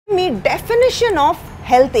Definition of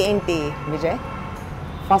health ఏంటి Vijay?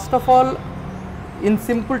 First of all, in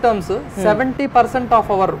simple terms, 70% of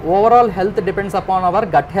our overall health depends upon our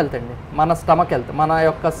gut health అండి. మన stomach health, మన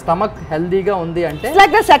యొక్క stomach హెల్దీగా ఉంది అంటే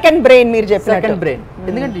లైక్ ద సెకండ్ బ్రెయిన్ మీరు చెప్పినట్టు. Second brain.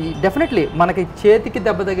 ఎందుకంటే డెఫినెట్లీ మనకి చేతికి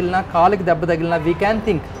దెబ్బ తగిలినా, కాలుకి దెబ్బ తగిలినా we can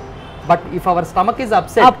think, but if hour stomach is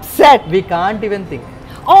upset we can't even think.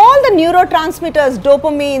 All the neurotransmitters,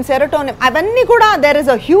 dopamine, serotonin, avani kuda there is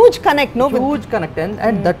a huge connect, no? Huge connect,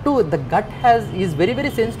 and that too the gut is very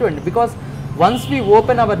very sensitive, and because once we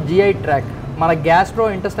open our GI tract, మన gastro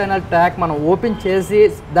intestinal track మనం open చేసి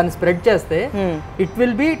దాన్ని spread చేస్తే it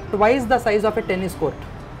will be twice the size of a tennis court.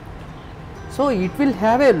 So it will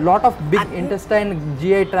have a lot of big intestine,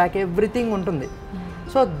 GI track, everything ఉంటుంది.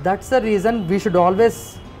 So that's the reason we should always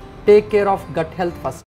take care of gut health first.